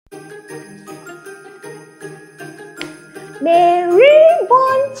Mary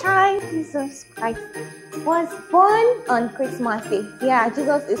born child Jesus Christ was born on Christmas Day. Yeah,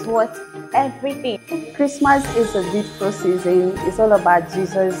 Jesus is what? Everything. Christmas is a beautiful season. It's all about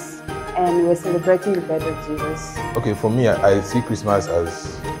Jesus, and we're celebrating the birth of Jesus. Okay, for me, I see Christmas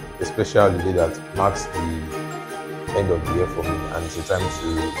as a special holiday that marks the end of the year for me, and it's a time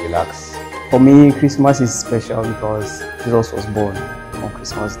to relax. For me, Christmas is special because Jesus was born on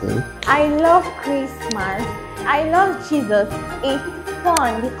Christmas Day. I love Christmas. I love Jesus. It's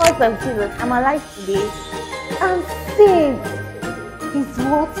fun because of Jesus. I'm alive today. I'm saved. He's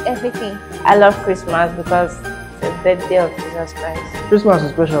worth everything. I love Christmas because it's the birthday of Jesus Christ. Christmas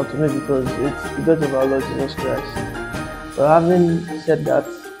is special to me because it's the birth of our Lord Jesus Christ. So having said that,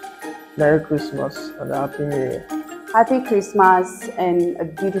 Merry Christmas and a Happy New Year. Happy Christmas and a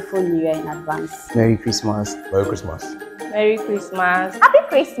beautiful New Year in advance. Merry Christmas. Merry Christmas. Merry Christmas. Happy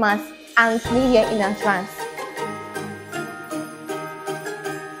Christmas and New Year in advance.